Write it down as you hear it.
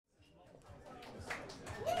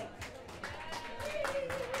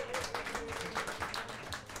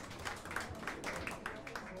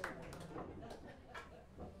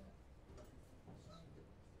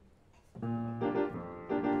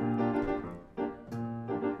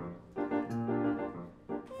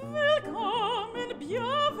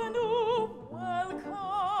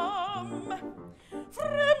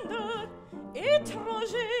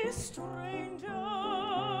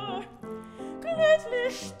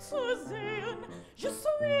dich zu sehen, je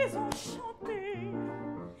suis enchantée.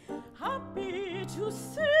 Happy to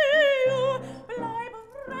see you, bleib,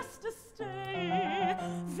 reste, stay.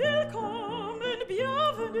 Willkommen,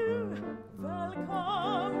 bienvenue,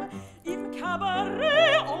 welcome im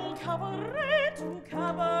Cabaret, au Cabaret, to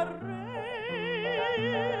Cabaret.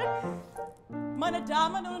 Meine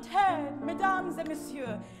Damen und Herren, Mesdames et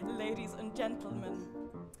Messieurs, Ladies and Gentlemen.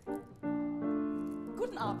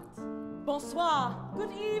 Guten Abend, bonsoir,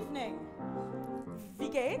 good evening. Wie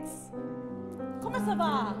geht's? Comment ça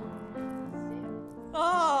va?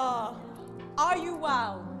 Ah, are you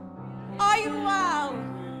well? Are you well?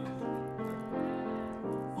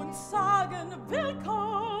 Und sagen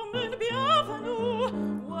willkommen, bienvenue,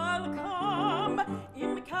 welcome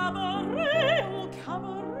im Cabaret, au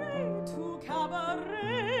Cabaret, to Cabaret.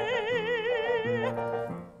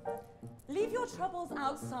 Leave your troubles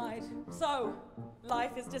outside. So,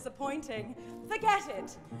 life is disappointing. Forget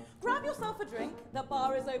it. Grab yourself a drink. The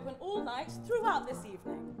bar is open all night throughout this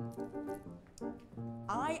evening.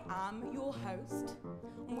 I am your host,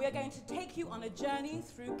 and we are going to take you on a journey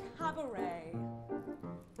through cabaret.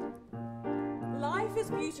 Life is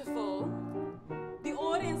beautiful. The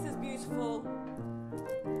audience is beautiful.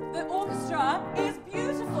 The orchestra is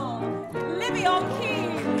beautiful. Libby on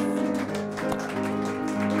keys.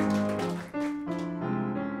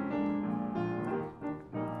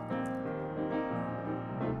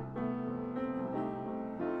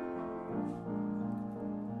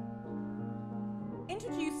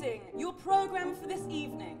 Introducing your program for this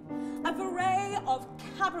evening, a array of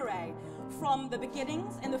cabaret from the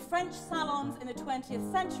beginnings in the French salons in the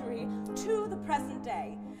 20th century to the present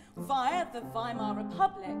day, via the Weimar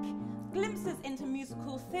Republic, glimpses into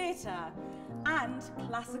musical theatre and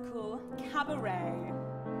classical cabaret.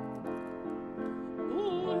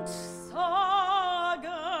 Und sagen,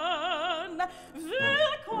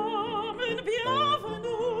 willkommen,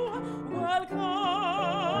 bienvenue,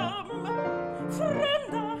 welcome,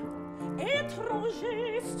 fremder,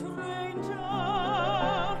 étranger, stranger,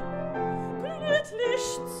 glücklich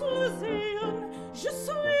zu sehen, je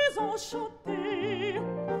suis enchantée,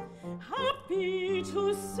 happy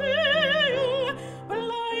to see you,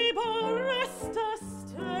 bleibe, reste,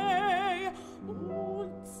 stay,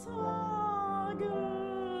 und sagen,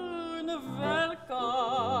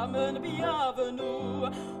 willkommen, bienvenue,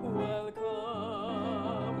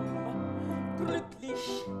 welcome, glücklich,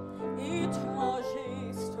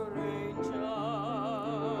 étranger, stranger,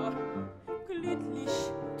 glücklich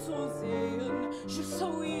zu sehen, je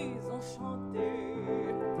suis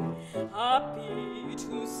enchantée, happy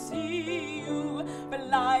to see you,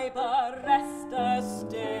 bleibe, reste,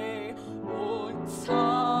 stay, und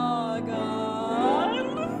sagen,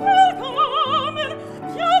 willkommen,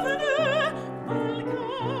 bienvenue,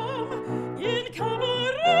 welcome, in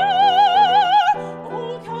Cabaret,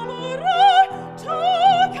 au Cabaret, to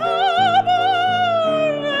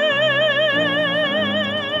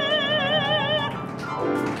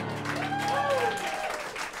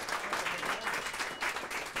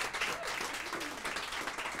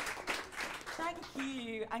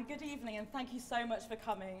and good evening, and thank you so much for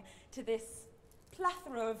coming to this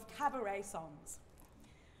plethora of cabaret songs.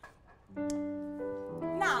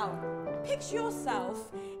 Now, picture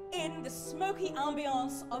yourself in the smoky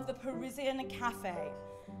ambience of the Parisian cafe,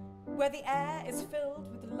 where the air is filled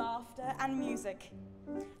with laughter and music.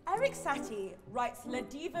 Eric Satie writes La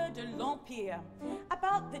Diva de l'Empire,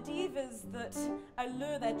 about the divas that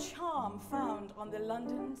allure their charm found on the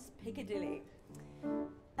London's Piccadilly.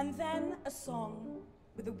 And then a song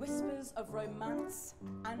with the whispers of romance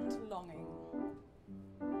and longing.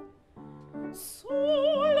 Sous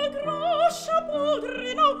le grand chapeau de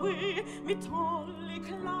Rénové, mettant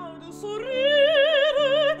l'éclat de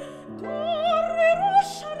sourire, doré,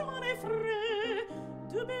 charmant et frais,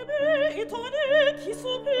 de bébé étonné qui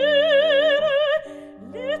soupire,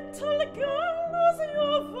 little girl aux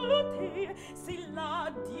yeux veloutés, c'est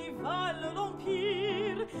la diva de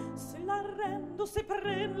l'empire, c'est la reine d'où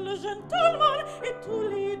s'éprenne le gentleman et tous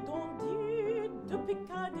les dandys de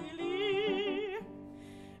Piccadilly.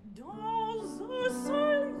 Dans un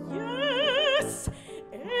seul yes,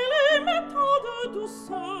 elle est tant de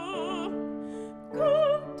douceur,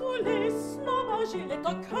 comme tous les snobbages, il est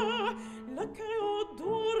au cœur, le cœur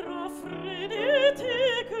odora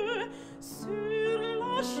frénétique, sur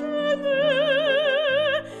la cheminée,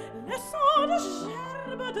 laissant de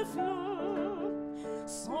gerbes de fleurs,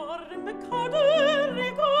 sans remarquer de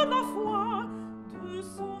rigole la foi de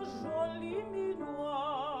son joli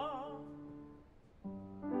minois.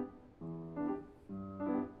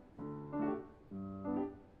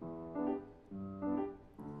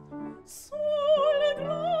 Sous le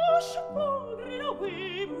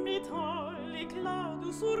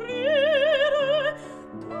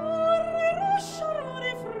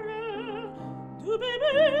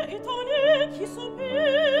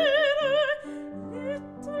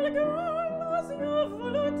yeux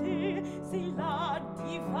veloutés, c'est la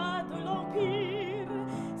diva de l'Empire,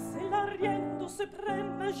 c'est la reine de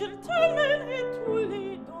suprême gentleman et tous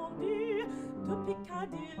les dandys de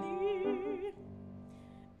Piccadilly.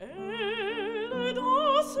 Elle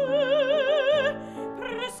danse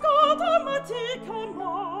presque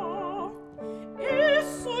automatiquement et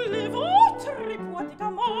soulevant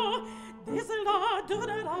tripotiquement des éclats de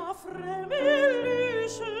la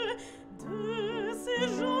frémilluche de ses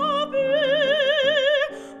jambes,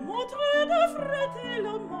 montre de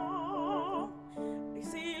frétillement, et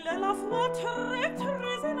s'il est à la fois très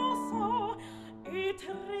très innocent et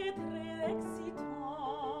très très excitant.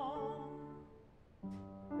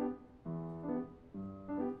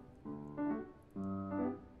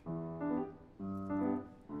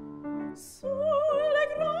 Sous les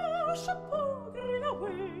grands chapeaux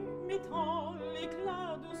grenouillés, mettant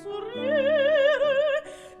l'éclat de sourire,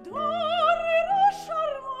 d'oreilles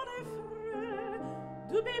charmants et frais,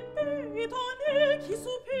 de bébés étonnés qui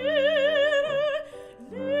soupirent,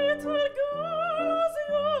 little girl aux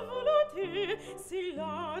yeux veloutés, c'est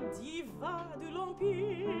la diva de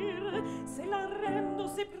l'Empire, c'est la reine de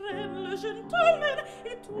suprême, le gentleman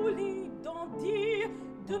et tous les dandys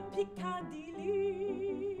de Piccadilly.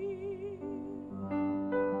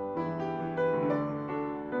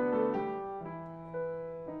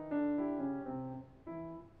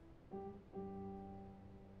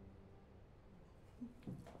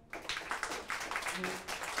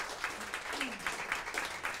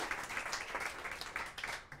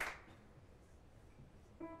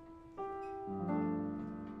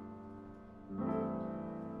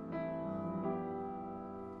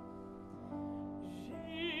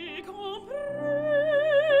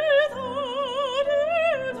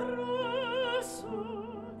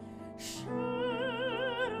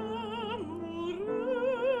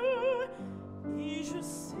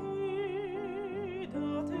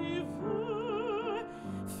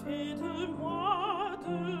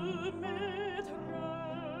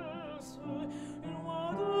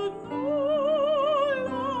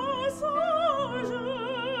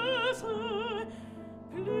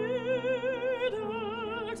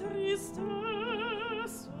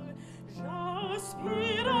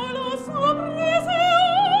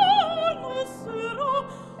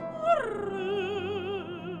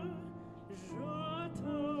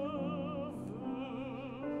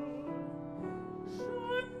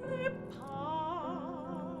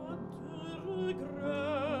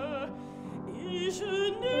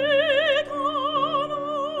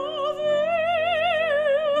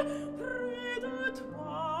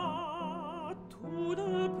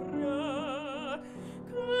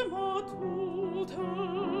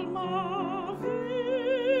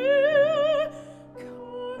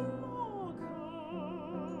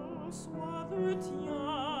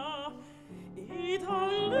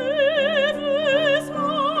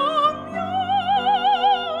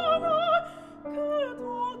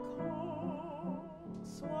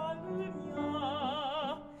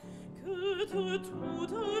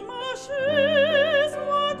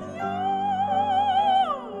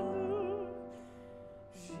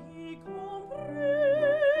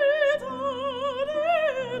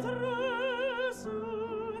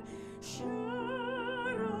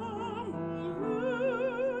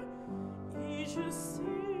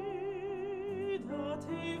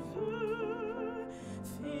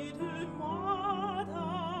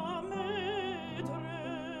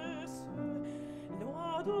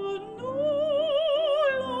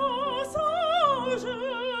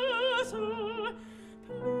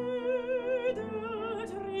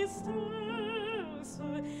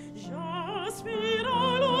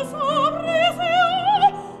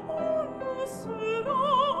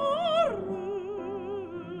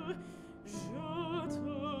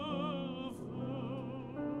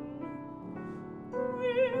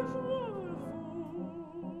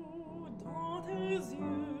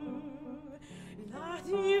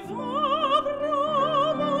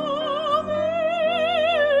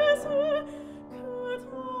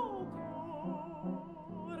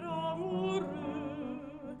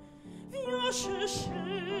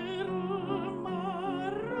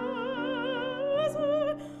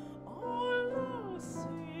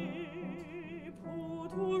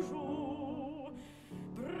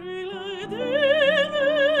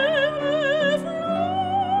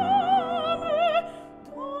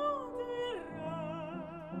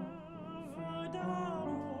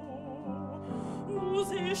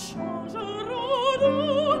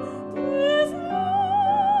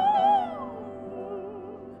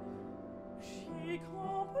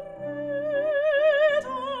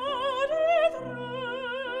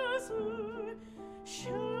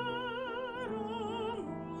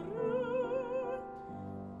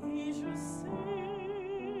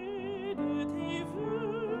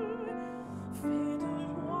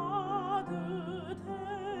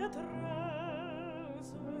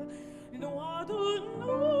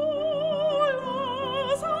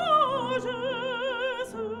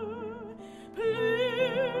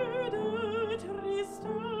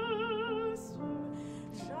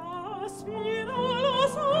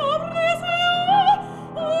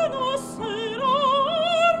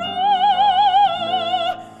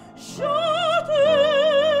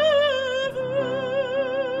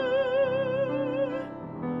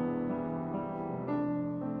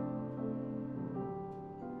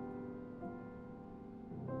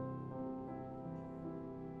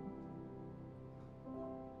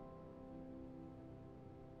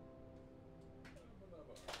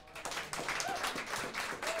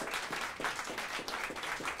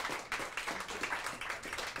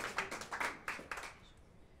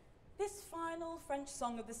 final French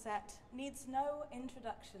song of the set needs no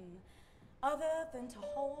introduction other than to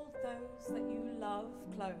hold those that you love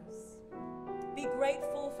close. Be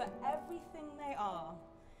grateful for everything they are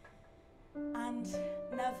and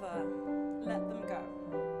never let them go.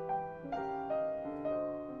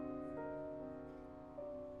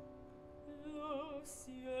 Le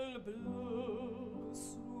ciel bleu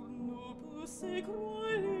sur nous peut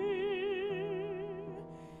s'écrouler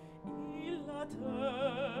et la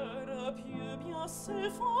terre peut bien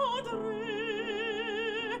s'effondrer.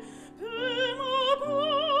 Peu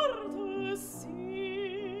m'importe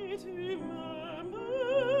si tu m'aimes,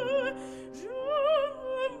 je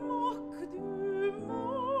me moque du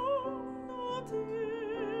monde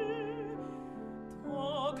entier.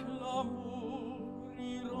 Tant que l'amour y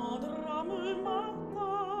rendra me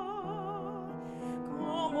matin,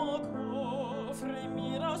 quand mon corps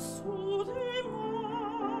frémira sous tes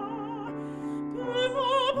mains, peu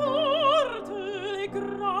m'importe les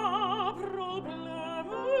grands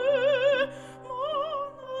problèmes, mon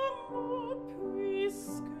amour,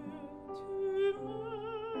 puisque tu m'aimes.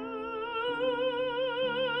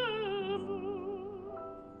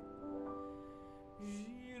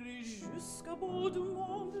 J'irai jusqu'au bout du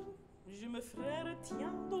monde, je me ferai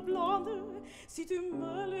retiendre blonde si tu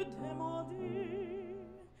me le demandais.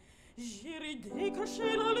 J'irai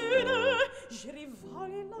décrocher la lune, j'irai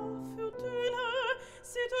voler la fortune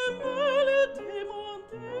si tu me le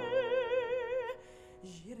demandais.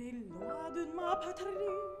 J'irai loin de ma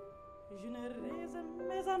patrie, je n'aurai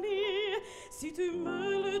mes amis si tu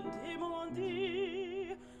me le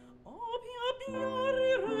demandais. Oh bien, bien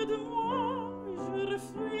rire de moi, je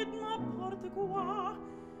referai de n'importe quoi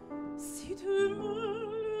si tu me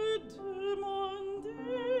le demandais.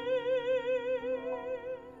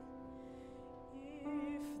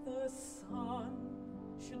 If the sun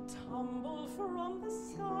should tumble from the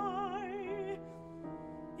sky,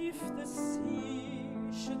 if the sea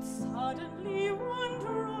should suddenly run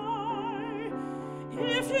dry,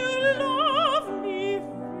 if you love me,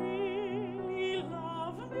 really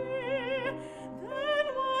love me, then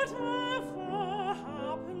whatever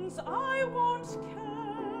happens, I won't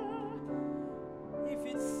care. If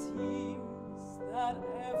it seems that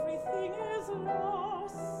everything is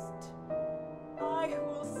lost, I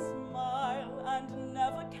will smile and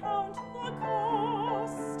never count the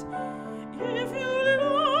cost. If you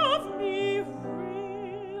love me,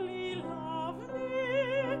 really love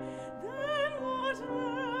me, then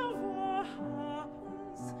whatever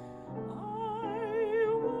happens, I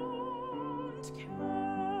won't care.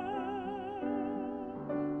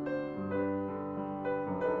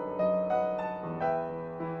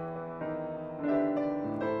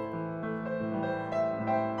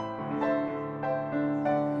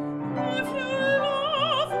 If you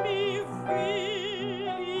love me,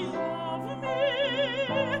 really love me,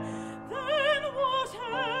 then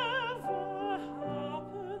whatever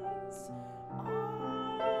happens, I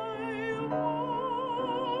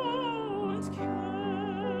won't care.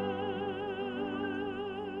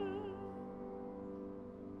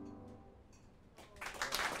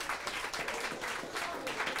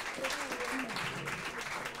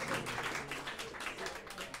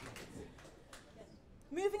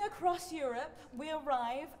 Moving across Europe, we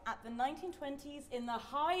arrive at the 1920s in the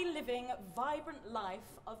high-living, vibrant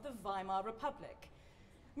life of the Weimar Republic.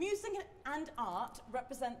 Music and art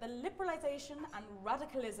represent the liberalization and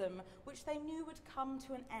radicalism which they knew would come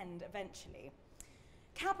to an end eventually.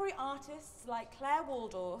 Cabaret artists like Claire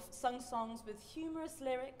Waldorf sung songs with humorous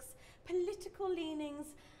lyrics, political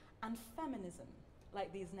leanings, and feminism,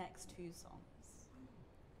 like these next two songs.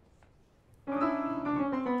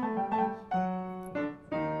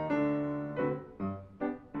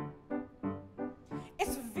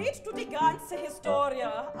 Es weht du die ganze Historie,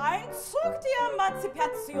 ein Zug die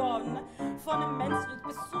Emanzipation, von dem Menschen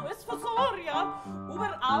bis zu Esfosoria,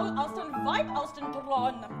 überall aus dem Weib, aus dem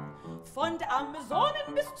Thron, von der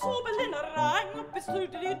Amazonen bis zu Berliner Rhein, bis zu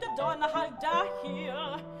der Donner halt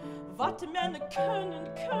daher. Was die Männer können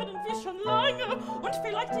wir schon lange und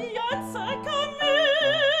vielleicht die ganze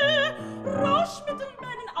Armee. Rausch mit den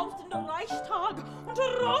Männern aus dem Reichstag und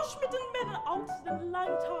Rausch mit den Männern aus dem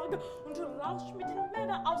Landtag und Rausch mit den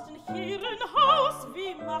Männern aus dem Herrenhaus.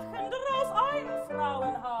 Wir machen daraus ein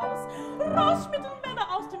Frauenhaus. Rausch mit den Männern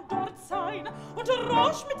aus dem Dortsein und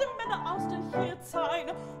Rausch mit den Männern aus dem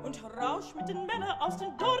Hirzein und Rausch mit den Männern aus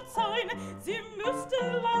dem Dortsein. Sie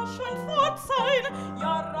müssten lang schon fort sein.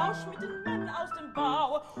 Ja, Rausch mit den Männern aus dem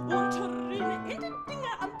Bau und rinne in den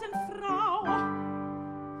Dinge an den Frau.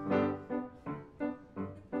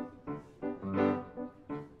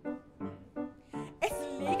 Es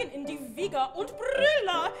liegen in die Wiege Brüder und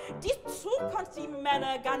Brüller, die Zukunft die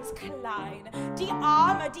Männer ganz klein. Die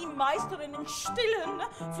Arme, die Meisterinnen stillen,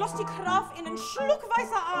 floss die Kraft in den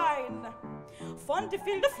schluckweise ein. Von de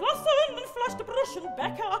wilde Flossen und Fleisch de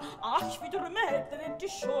Bruschenbäcker, ach, wiederum hält die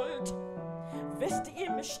Schuld. Wisst ihr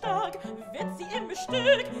immer stark, wird sie immer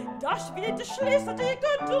stück, das wird die Schließer die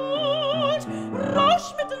Geduld.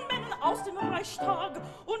 Rausch mit den Männern aus dem Reichstag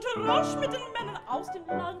und Rausch mit den Männern aus dem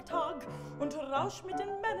Landtag und Rausch mit den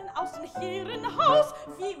Männern aus dem Herrenhaus.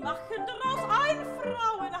 Wir machen daraus ein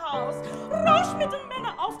Frauenhaus. Rausch mit den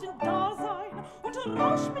Männern aus dem Dasein und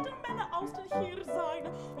Rausch mit den Männern aus dem Hiersein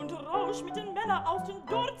und Rausch mit den Männern aus dem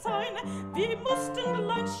Dortsein. Wir mussten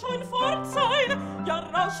lang schon fort sein. Ja,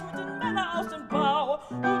 Rausch mit den Männern aus dem Bau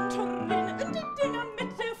und rein in die Dinge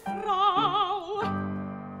mit der Frau.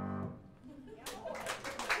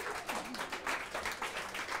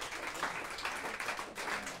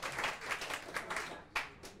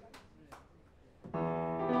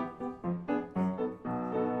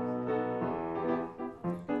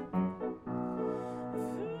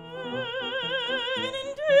 Wenn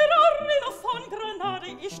in der Arena von Granade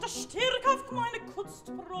ich das Stärk auf meine Kunst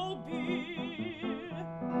probier,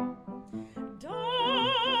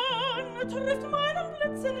 dann trifft meinen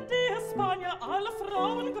Blitz in der Spanier alle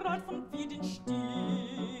Frauen grad von wie den Stier.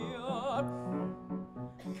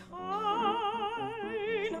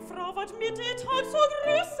 Keine Frau wird mit den Tag so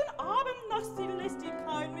grüßen, aber nach sie lässt ihr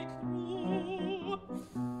kein Mikro.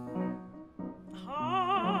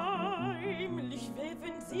 Heimlich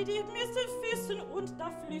weben sie die Misse Füßen und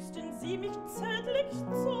da flüstern sie mich zärtlich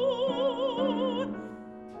zu.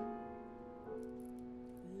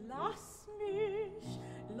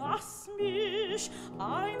 Lass mich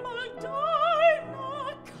einmal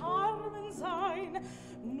deine Carmen sein,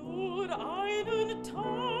 nur einen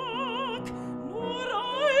Tag, nur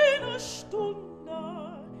eine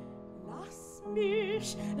Stunde.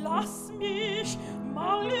 Lass mich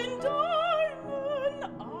mal in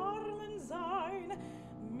deinen Armen sein,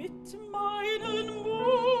 mit meinem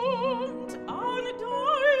Mund an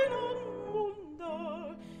deinem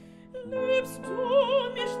Munde. Liebst du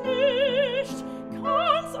mich nicht,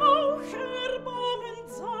 kann's auch erbarmend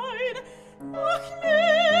sein. Mach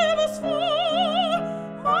mir was vor,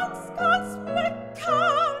 mach's ganz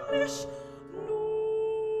mechanisch.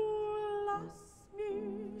 Nur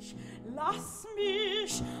lass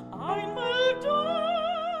mich einmal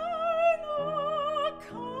deine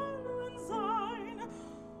Carmen sein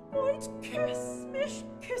und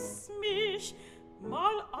küss mich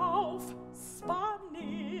mal auf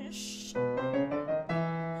Spanisch.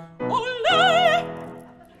 Ole!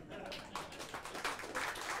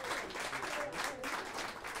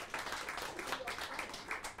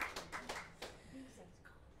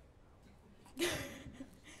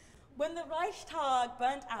 When the Reichstag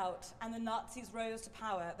burnt out and the Nazis rose to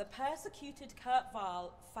power, the persecuted Kurt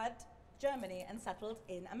Weill fled Germany and settled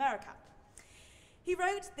in America. He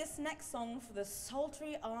wrote this next song for the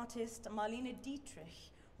sultry artist Marlene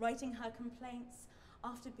Dietrich, writing her complaints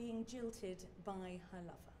after being jilted by her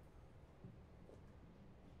lover.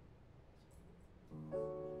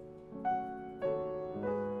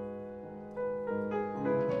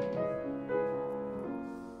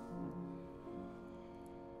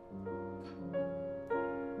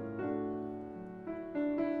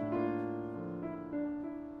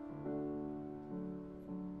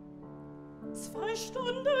 2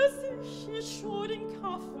 Stunden sich ich schon den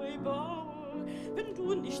Kaffee baue. Wenn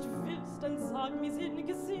du nicht willst, dann sag mir's in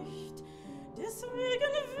Gesicht.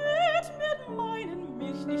 Deswegen wird mit meinen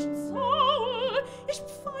Milch nicht sauer. Ich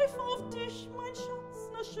pfeif auf dich, mein Schatz,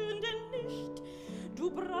 na schön denn nicht.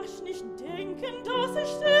 Du brauchst nicht denken, dass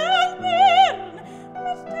ich den bin.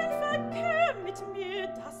 Mit dem Verkehr mit mir,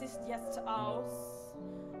 das ist jetzt aus.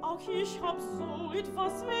 Auch ich hab so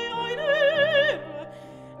etwas wie eine Ehre.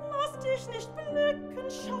 Lass dich nicht blicken,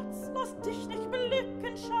 Schatz, lass dich nicht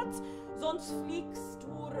blicken, Schatz, sonst fliegst du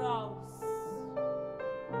raus.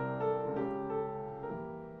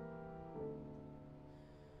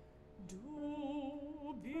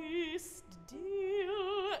 Du bist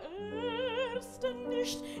der Erste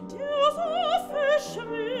nicht, der so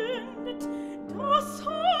verschwindet, das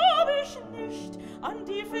hab ich nicht an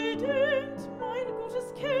dir verdient, mein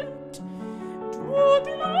gutes Kind. Du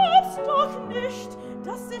glaubst doch nicht,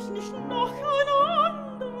 dass sich nicht noch ein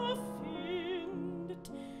anderer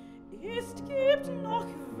findet. Es gibt noch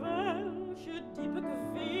welche, die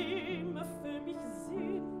bequem für mich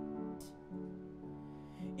sind.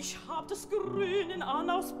 Ich hab das Grünen an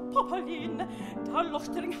aus Popperlin, da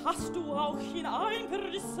Lochtring hast du auch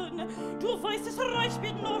hineingerissen. Du weißt, es reicht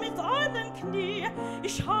mir nur mit einem Knie.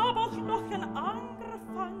 Ich hab auch noch ein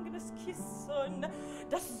angefangenes Kind. küssen.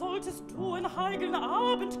 Das solltest du in heiligen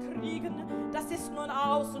Abend kriegen, das ist nun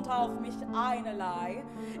aus und auf mich einerlei.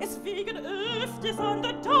 Es wiegen öfters an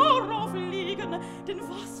der darauf liegen, denn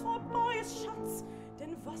was vorbei ist, Schatz,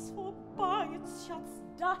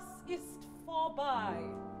 das ist vorbei.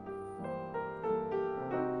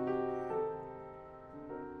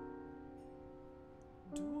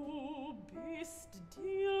 Du bist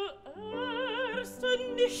der Erste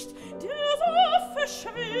nicht, der so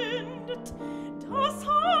verschwindet. Das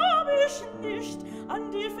habe ich nicht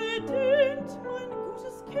an dir verdient, mein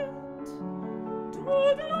gutes Kind. Du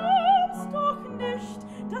glaubst doch nicht,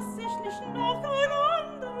 dass sich nicht noch ein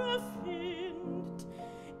anderer findet.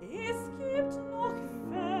 Es gibt noch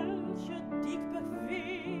welche, die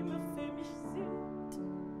bequeme für mich sind.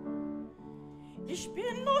 Ich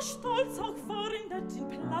bin nur stolz auch verhindert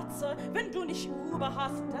den Platze. Wenn du nicht Uber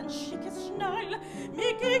hast, dann schick es schnell.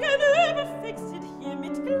 Mir gegenüber fixiert hier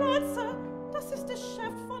mit Glatze. Das ist der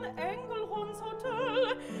Chef von Engelhorns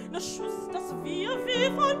Hotel. Ne Schuss, dass wir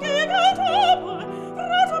wie von Gegend haben.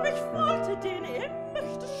 Rat, ob ich wollte, den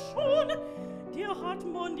möchte schon. Der hat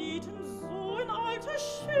Moneten so in alte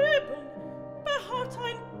Schäben. Beharrt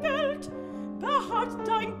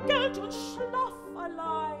dein Geld und schlaf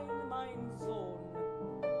allein, mein Sohn.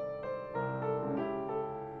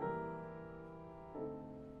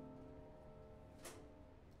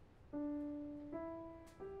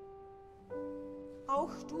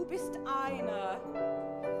 Auch du bist einer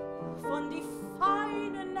von die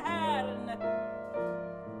feinen Herren.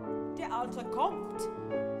 Der Alte kommt,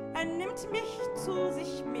 er nimmt mich zu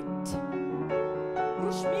sich mit.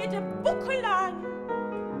 Nun schmiert der Buckel an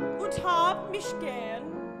und hab mich gern.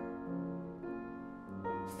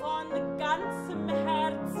 Von ganzem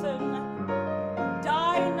Herzen,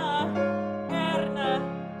 deiner Erne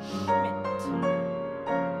Schmidt.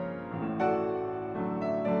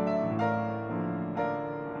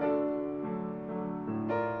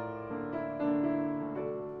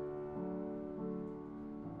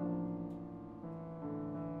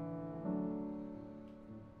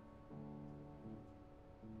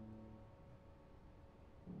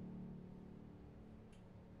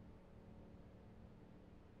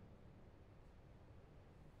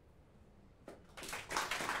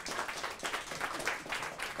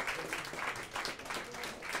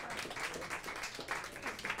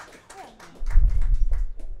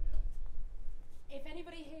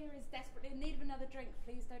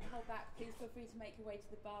 Please don't hold back. Please feel free to make your way to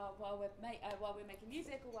the bar while we're making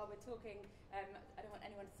music or while we're talking. I don't want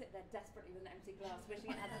anyone to sit there desperately with an empty glass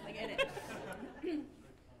wishing it had something in it.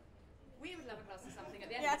 We would love a glass of something at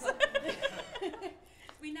the end of the club.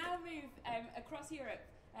 We now move across Europe,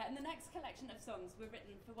 and the next collection of songs were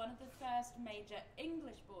written for one of the first major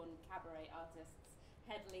English-born cabaret artists,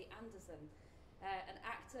 Hedley Anderson. An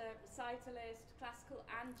actor, recitalist, classical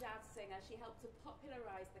and jazz singer, she helped to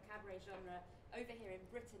popularise the cabaret genre over here in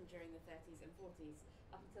Britain during the 30s and 40s,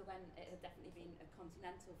 up until when it had definitely been a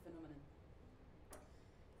continental phenomenon.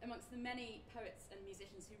 Amongst the many poets and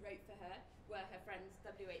musicians who wrote for her were her friends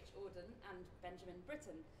W.H. Auden and Benjamin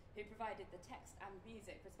Britten, who provided the text and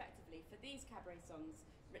music, respectively, for these cabaret songs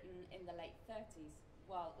written in the late 30s,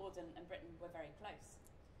 while Auden and Britten were very close.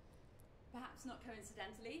 Perhaps not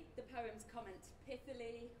coincidentally, the poems comment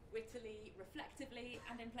pithily, wittily, reflectively,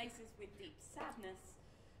 and in places with deep sadness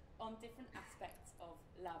on different aspects of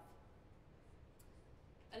love.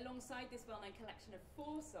 Alongside this well-known collection of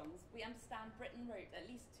 4 songs, we understand Britten wrote at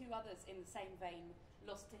least 2 others in the same vein,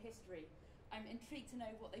 lost to history. I'm intrigued to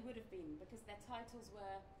know what they would have been, because their titles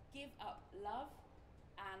were Give Up Love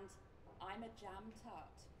and I'm a Jam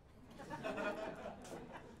Tart.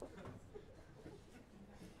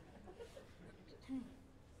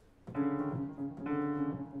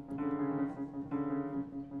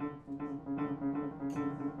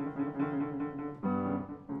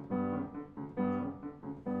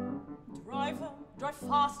 Drive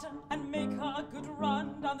faster and make a good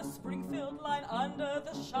run down the Springfield line under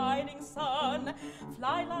the shining sun.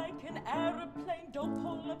 Fly like an aeroplane, don't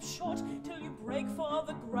pull up short till you break for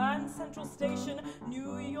the Grand Central Station,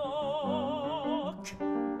 New York.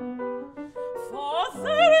 For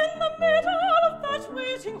there in the middle of that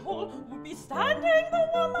waiting hall would be standing the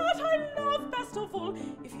one that I love best of all.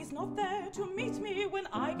 If he's not there to meet me when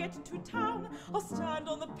I get to town, I'll stand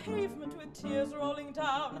on the pavement with tears rolling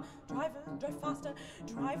down. Driver, drive faster,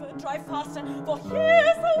 driver, drive faster, for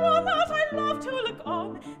here's the one that I love to look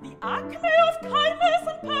on, the acme of kindness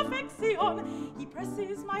and perfection. on. He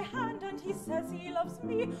presses my hand and he says he loves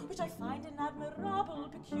me, which I find an admirable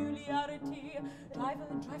peculiarity. Driver,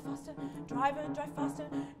 drive faster, driver, drive faster,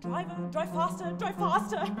 driver, drive faster, drive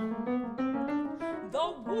faster.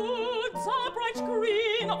 The woods are bright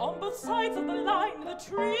green on both sides of the line. The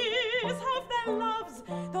trees have their loves,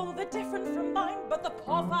 though they're different from mine. But the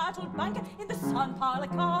poor fat old banker in the sun parlour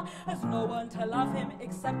car has no one to love him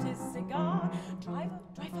except his cigar. Driver,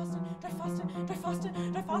 drive faster, drive faster, drive faster,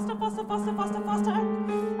 drive faster, faster, faster, faster, faster.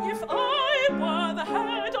 If I were the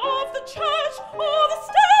head of the church or the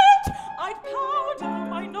state, I'd powder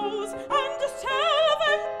my nose and just tell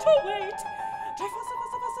them to wait. Drive faster,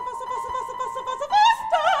 faster, faster, faster, faster, faster, faster, faster,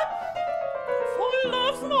 faster. For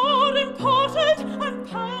love's more important and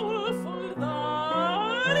powerful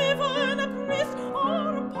than even a priest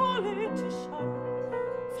or a politician.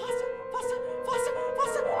 Faster, faster, faster,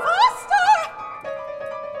 faster, faster.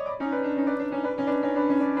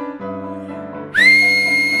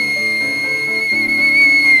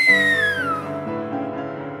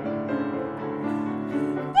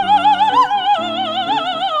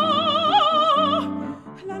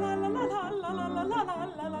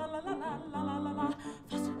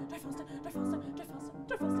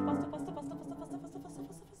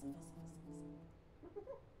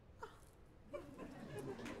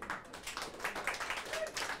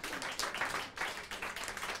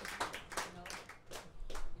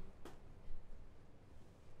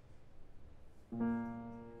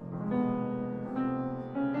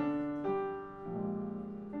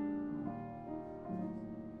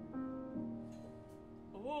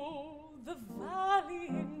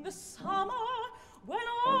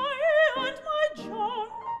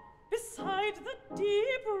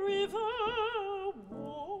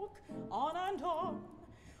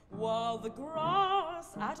 The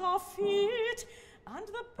grass at our feet and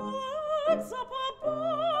the birds up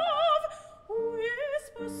above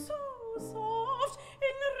whisper so soft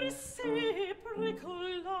in reciprocal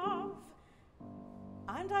love.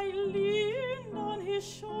 And I leaned on his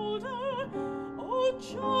shoulder, oh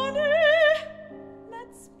Johnny,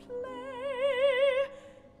 let's play.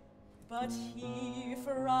 But he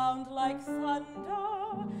frowned like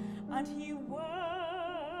thunder and he went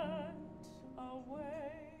away.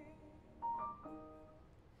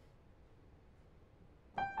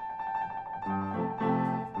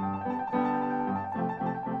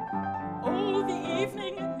 Oh, the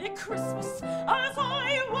evening near Christmas, as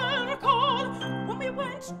I well recall, when we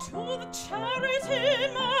went to the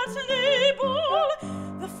charity matinee ball,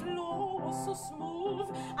 the floor was so smooth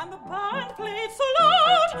and the band played so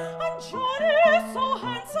loud, and Johnny so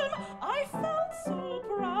handsome, I felt so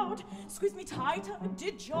proud. Squeeze me tighter,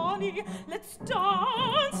 did Johnny, let's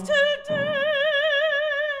dance till day.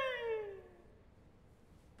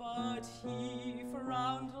 But he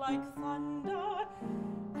frowned like thunder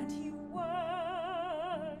and he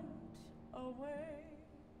went away.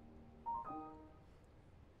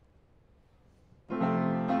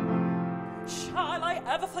 Shall I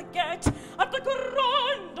ever forget at the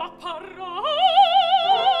Grand Opera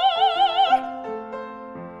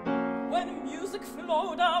when music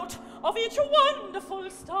flowed out of each wonderful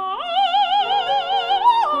star?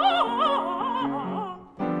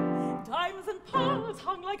 Diamonds and pearls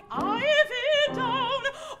hung like ivy down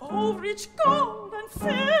over each gold and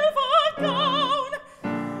silver gown.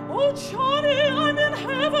 Oh, Johnny, I'm in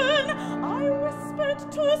heaven, I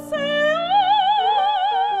whispered to say.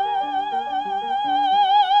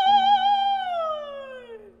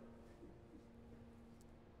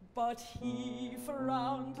 But he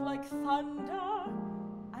frowned like thunder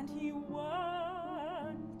and he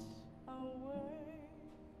went away.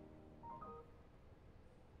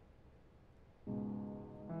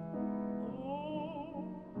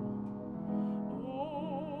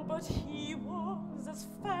 Oh, but he was as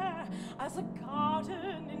fair as a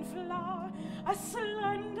garden in flower, as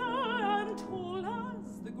slender and tall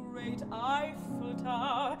as the great Eiffel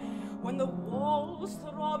Tower. When the walls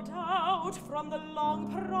throbbed out from the long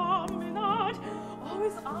promenade, oh,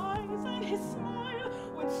 his eyes and his smile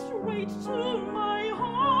went straight to my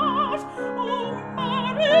heart. Oh,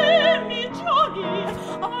 marry me, Johnny,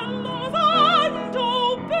 I'll love and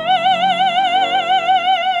obey.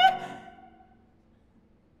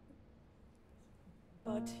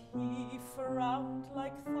 But he frowned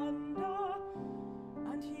like thunder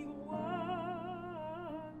and he went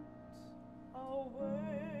away.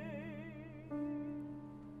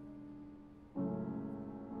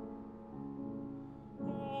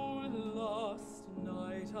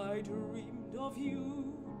 I dreamed of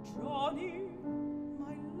you, Johnny,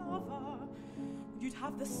 my lover. You'd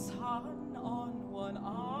have the sun on one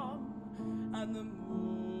arm and the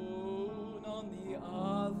moon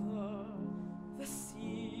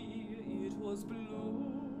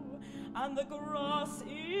and the grass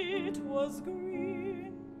it was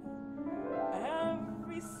green.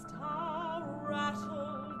 Every star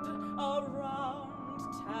rattled a round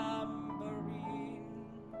tambourine.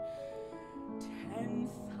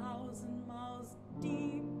 10,000 miles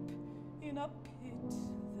deep in a pit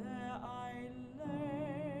there I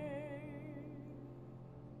lay.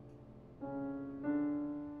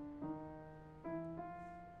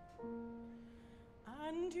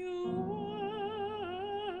 And you went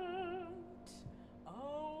away.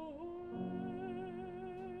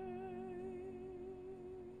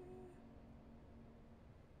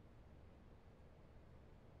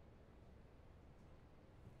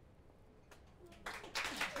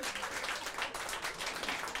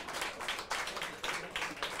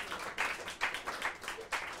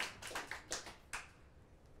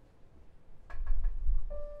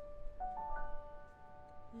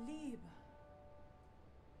 Liebe,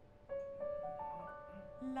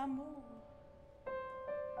 l'amour,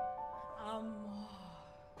 amor,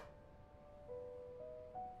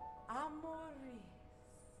 amoris.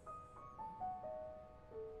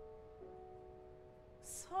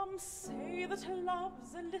 Some say that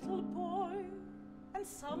love's a little boy, and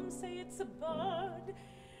some say it's a bird.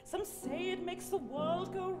 Some say it makes the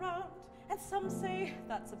world go round, and some say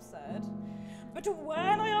that's absurd. But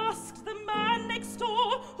when I asked the man next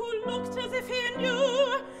door, who looked as if he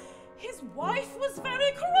knew, his wife was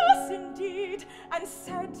very cross indeed, and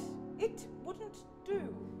said it wouldn't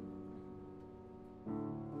do.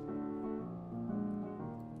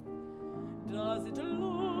 Does it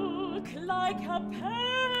look like a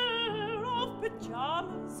pair of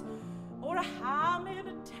pajamas, or a ham in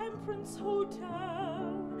a temperance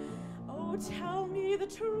hotel? Oh, tell me the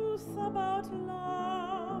truth about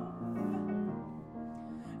love.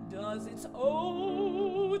 Does its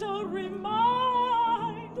odor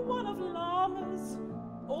remind one of llamas,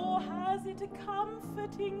 or has it a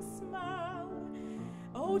comforting smell?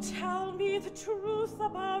 Oh, tell me the truth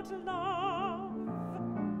about love.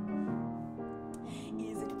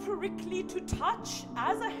 Is it prickly to touch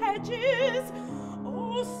as a hedge is?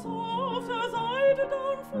 Oh, soft as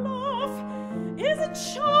eiderdown fluff? Is it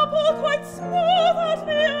sharp or quite smooth at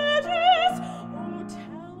the edges? Oh,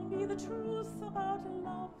 tell me the truth about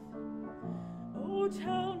love. Oh,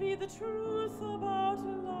 tell me the truth about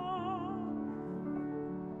love.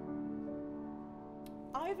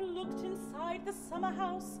 I've looked inside the summer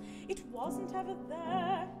house, it wasn't ever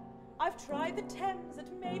there. I've tried the Thames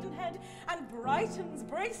at Maidenhead and Brighton's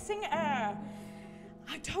bracing air.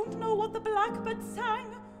 I don't know what the blackbird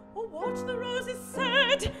sang or what the roses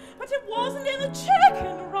said, but it wasn't in the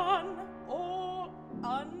chicken run or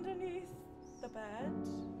underneath the bed.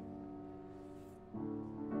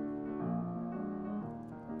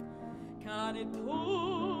 Can it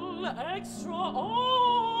pull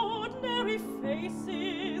extraordinary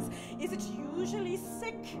faces? Is it usually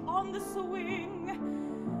sick on the swing?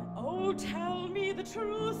 Oh, tell me the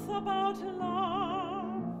truth about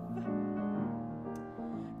love.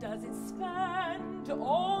 Does it spend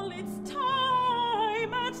all its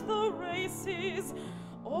time at the races,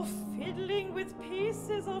 or fiddling with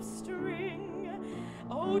pieces of string?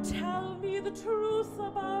 Oh, tell me the truth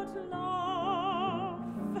about love.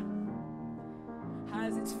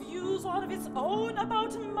 Has its views of its own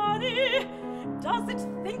about money? Does it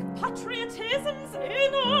think patriotism's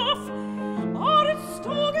enough? Are its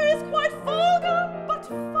stories quite vulgar but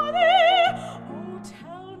funny? Oh,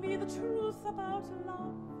 tell me the truth about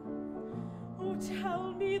love. Oh,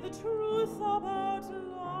 tell me the truth about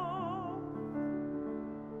love.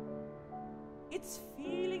 Its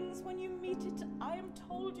feelings when you meet it, I am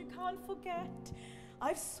told you can't forget.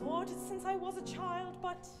 I've sought it since I was a child,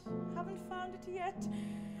 but haven't found it yet.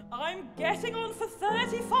 I'm getting on for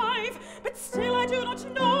 35, but still I do not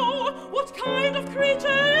know what kind of creature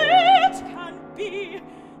it can be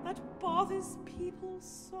that bothers people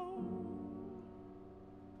so.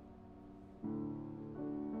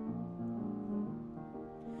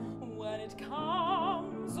 When it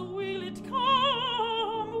comes, will it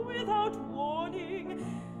come without warning,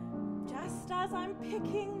 just as I'm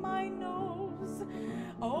picking my nose?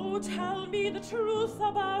 Oh, tell me the truth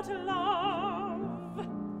about love.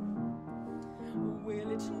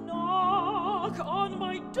 Will it knock on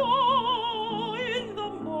my door in the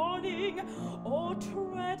morning, or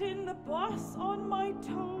tread in the bus on my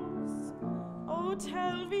toes? Oh,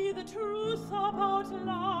 tell me the truth about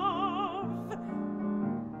love.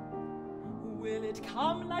 Will it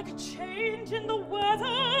come like a change in the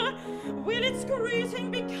weather? Will its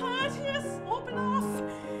greeting be courteous or bluff?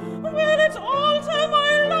 Will it alter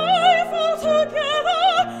my life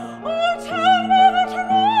altogether? Oh, tell me the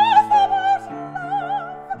truth about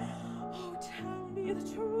love.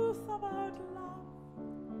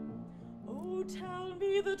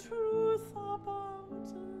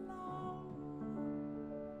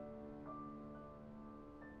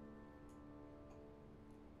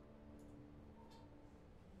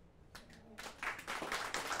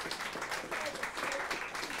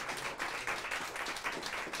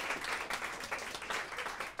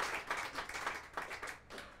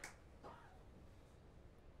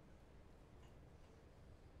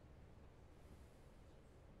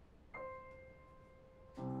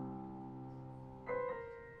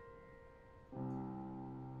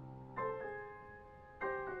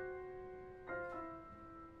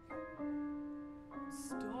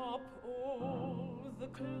 Stop all the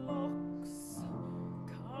clocks,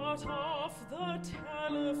 cut off the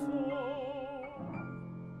telephone,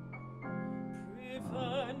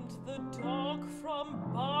 prevent the dog from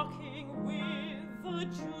barking with the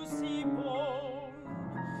juicy bone,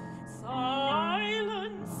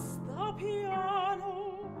 silence the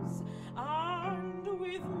pianos, and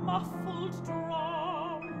with muffled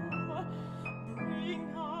drum,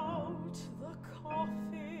 bring out the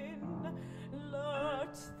coffin,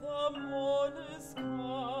 let the mourners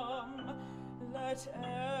come, let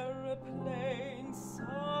aeroplanes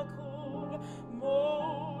circle,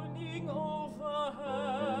 moaning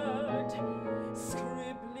overhead,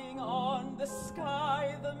 scribbling on the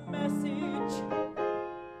sky the message,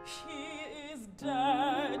 he is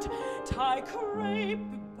dead. Tie crape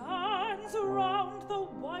bands around the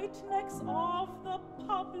white necks of the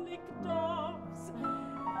public doves.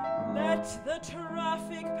 Let the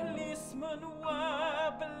traffic policeman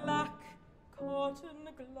wear black cotton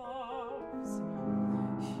gloves.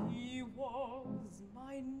 He was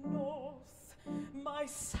my north, my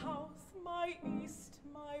south, my east,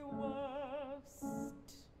 my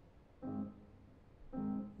west,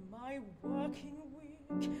 my working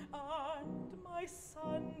week and my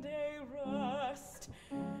Sunday rest,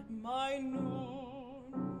 my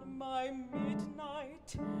noon, my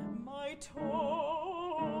midnight, my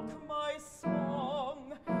talk, my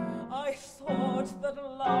song. I thought that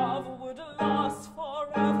love would last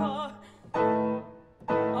forever.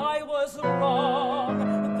 I was wrong.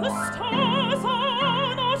 The stars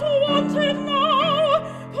are not wanted now.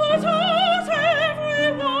 Put out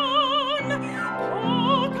everyone.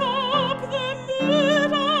 Pack up the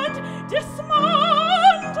mood and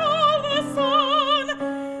dismantle the sun.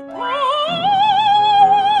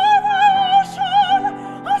 Pour the ocean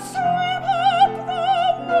and sweep up the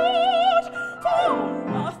wood. For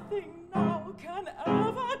nothing now can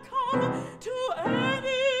ever come to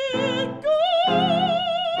any good.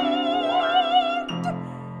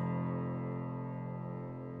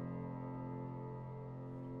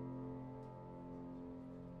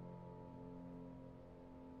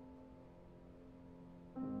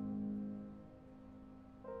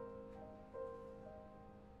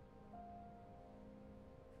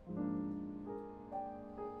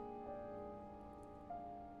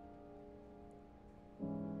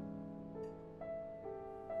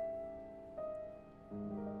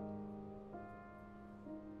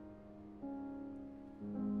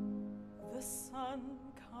 The sun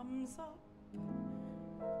comes up,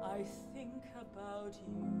 I think about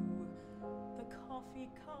you. The coffee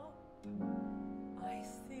cup, I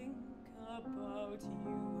think about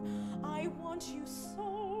you. I want you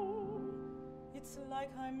so, it's like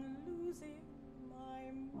I'm losing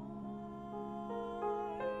my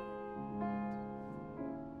mind.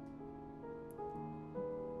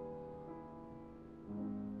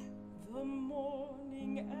 The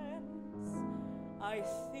morning ends, I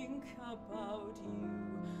think about you.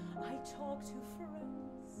 I talk to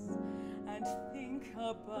friends and think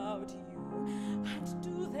about you. And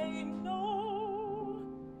do they know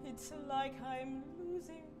it's like I'm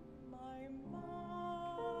losing my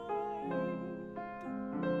mind?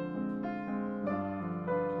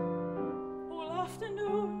 All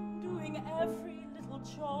afternoon doing every little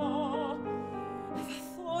chore. The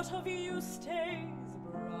thought of you stays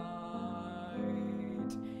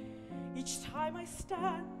bright. Each time I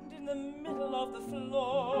stand in the middle of the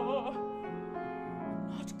floor,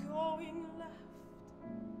 not going left,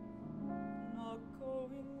 not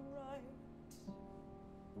going right.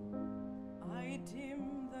 I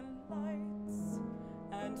dim the lights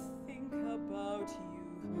and think about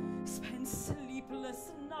you, spend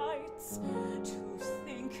sleepless nights to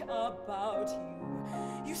think about you.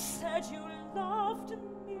 You said you loved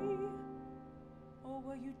me, or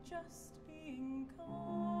were you just being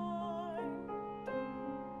kind?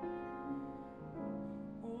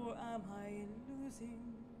 Or am I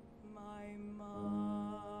losing my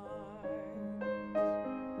mind?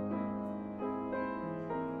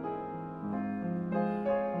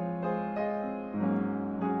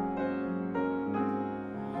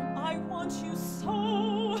 I want you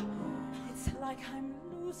so, it's like I'm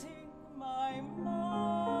losing my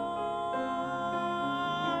mind.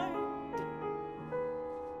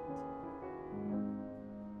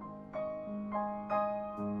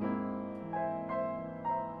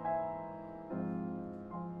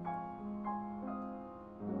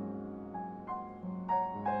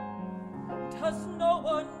 Does no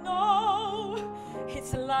one know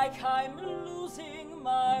it's like I'm losing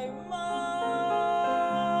my mind?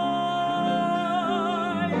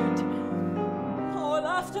 All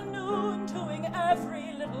afternoon doing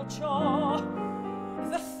every little chore.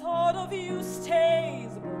 The of you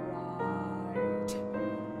stays bright.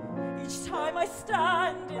 Each time I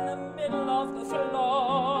stand in the middle of the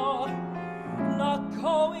floor, not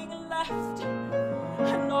going left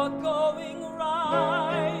and not going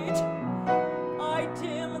right, I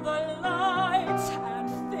dim the light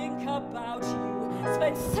and think about you,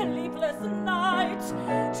 spend sleepless nights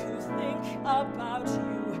to think about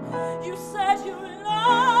you. You said you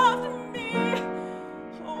loved me,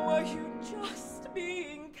 or were you just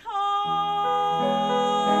being kind?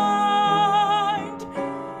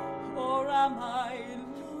 Or am I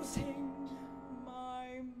losing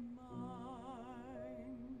my mind?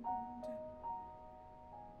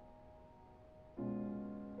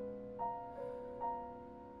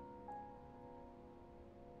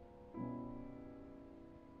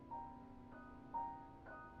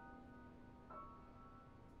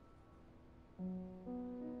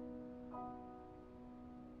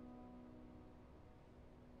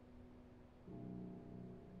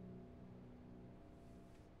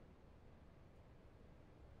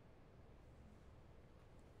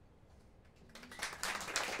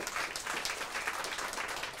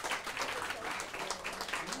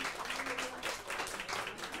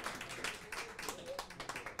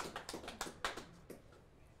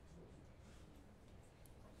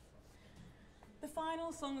 The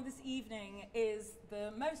final song of this evening is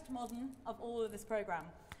the most modern of all of this program,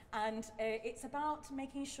 and it's about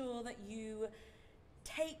making sure that you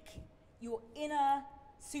take your inner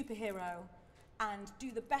superhero and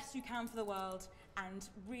do the best you can for the world and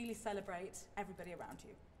really celebrate everybody around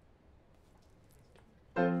you.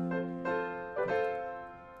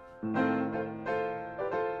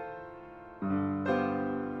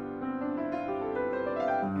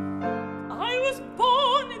 I was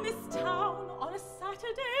born in this town on a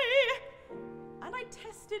Saturday, and I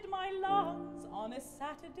tested my lungs on a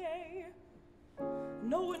Saturday.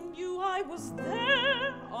 No one knew I was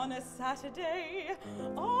there on a Saturday,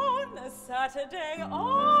 on a Saturday,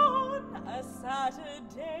 on a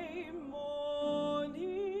Saturday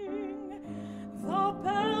morning. The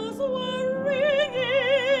bells were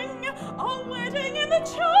ringing, a wedding in the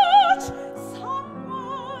church.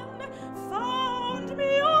 Someone found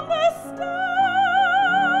me on the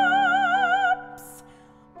steps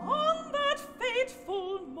on that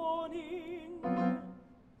fateful morning.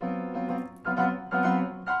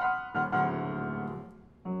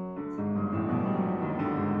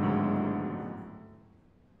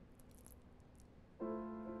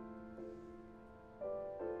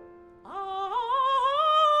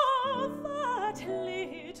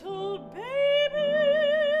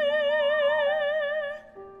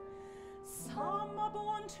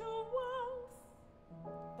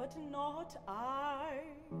 Not I.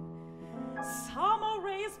 Some are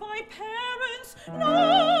raised by parents,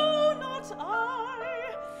 no, not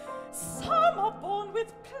I. Some are born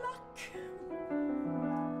with pluck,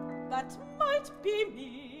 that might be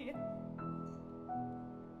me.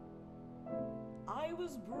 I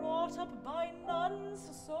was brought up by nuns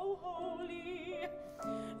so holy,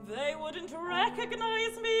 they wouldn't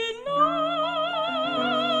recognize me, no.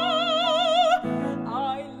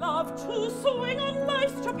 I love to swing on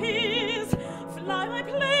life's trapeze, fly my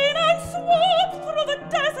plane and swoop through the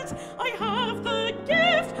desert. I have the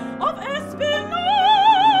gift of espionage.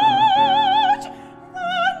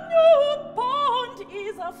 The newborn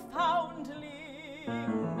is a foundling.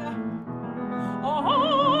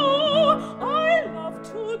 Oh, I love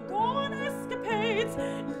to go on escapades,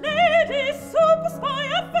 lady, super spy,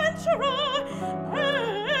 adventurer.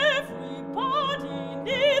 Everybody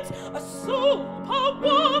needs a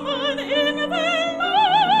superwoman in their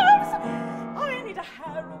lives. I need a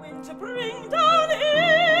heroine to bring down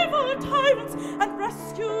evil tyrants and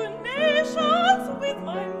rescue nations with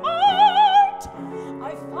my might.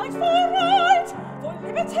 I fight for right, for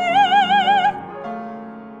liberty,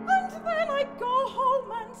 and then I go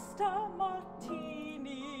home and stir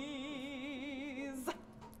martinis.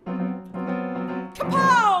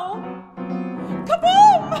 Kapow!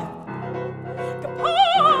 Kaboom!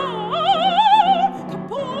 Kapow!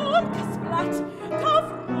 Kaboom! Kasplat!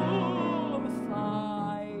 Kavroom!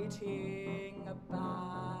 Fighting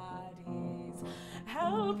baddies,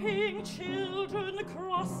 helping children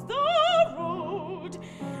cross the road,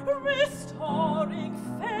 restoring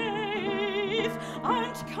faith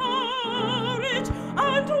and courage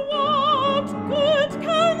and what good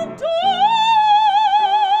can do.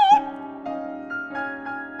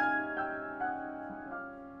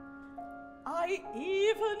 I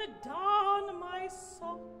even don my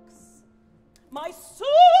socks, my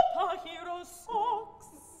superhero socks.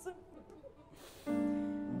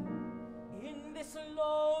 In this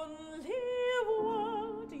lonely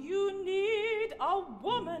world, you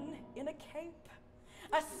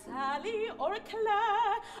Sally or a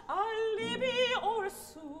Claire, a Libby or a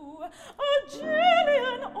Sue, a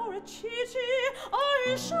Jillian or a Chichi,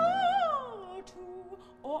 I shall too,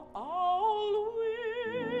 or I'll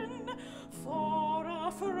win for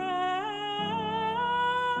a friend.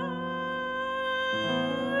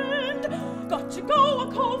 Got to go,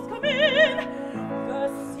 a call's come in, the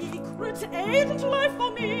secret agent life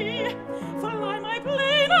for me. Fly my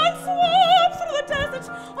plane and swap through the desert,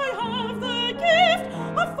 I have the gift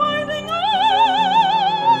of finding out.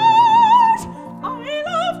 I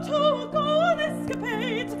love to go on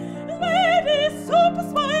escapades, lady, super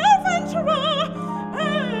spy, adventurer.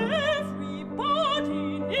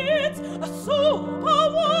 Everybody needs a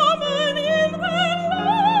superwoman in their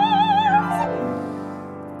lives.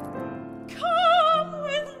 Come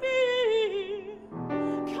with me,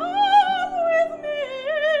 come with me.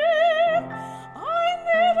 I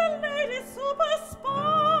need a lady super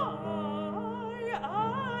spy,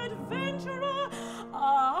 adventurer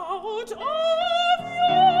out of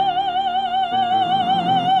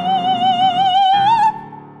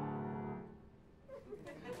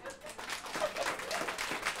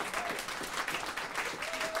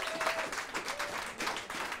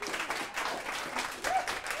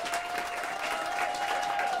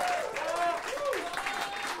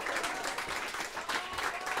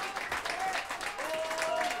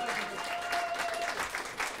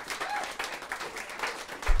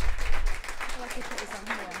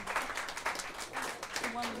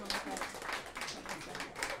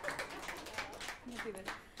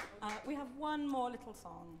we have one more little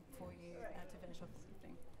song for you to finish off this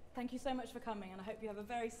evening. Thank you so much for coming, and I hope you have a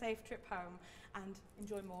very safe trip home and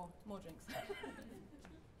enjoy more drinks.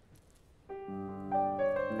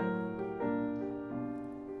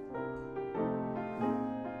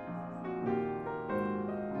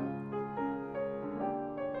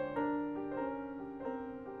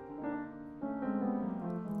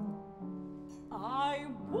 I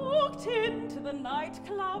walked into the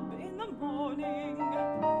nightclub in the morning.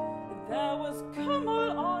 There was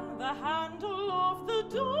Kümmel on the handle of the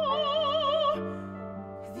door.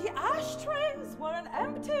 The ashtrays were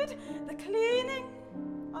unemptied, the cleaning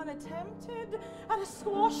unattempted, and a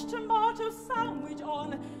squashed tomato sandwich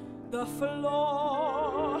on the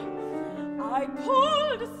floor. I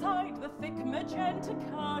pulled aside the thick magenta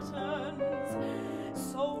curtains.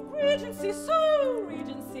 So Regency,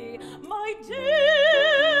 my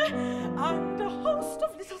dear, and a host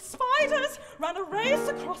of little spiders ran a race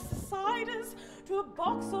across the ciders to a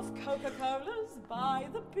box of Coca-Colas by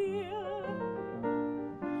the beer.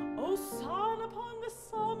 Oh, sun upon the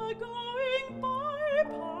summer going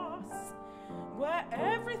bypass, where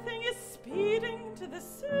everything is speeding to the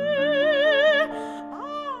sea,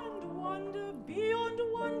 and wonder beyond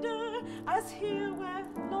wonder, as here where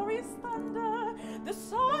lorries thunder, the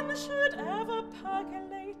sun should ever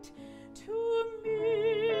percolate to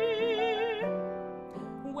me.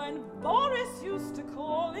 When Boris used to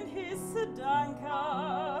call in his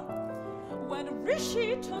sedanka, when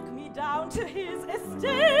Rishi took me down to his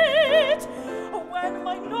estate, when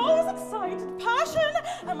my nose excited passion,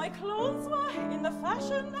 and my clothes were in the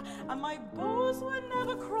fashion, and my bows were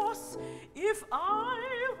never cross if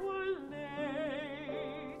I were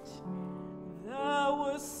late. There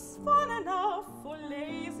was fun enough for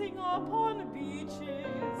lazing upon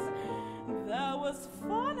beaches. There was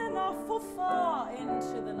fun enough for far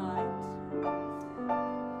into the night.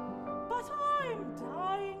 But I'm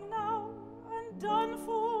dying now and done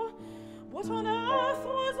for. What on earth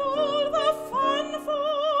was all the fun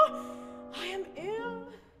for? I am ill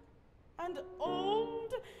and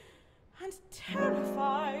old and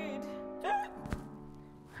terrified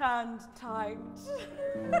and tight.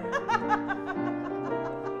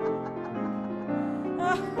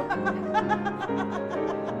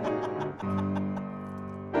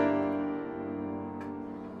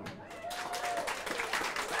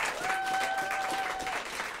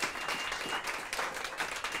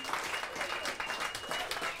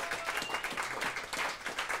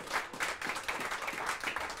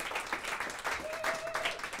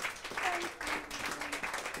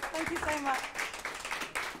 Thank you so much.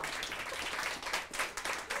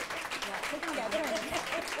 Yeah,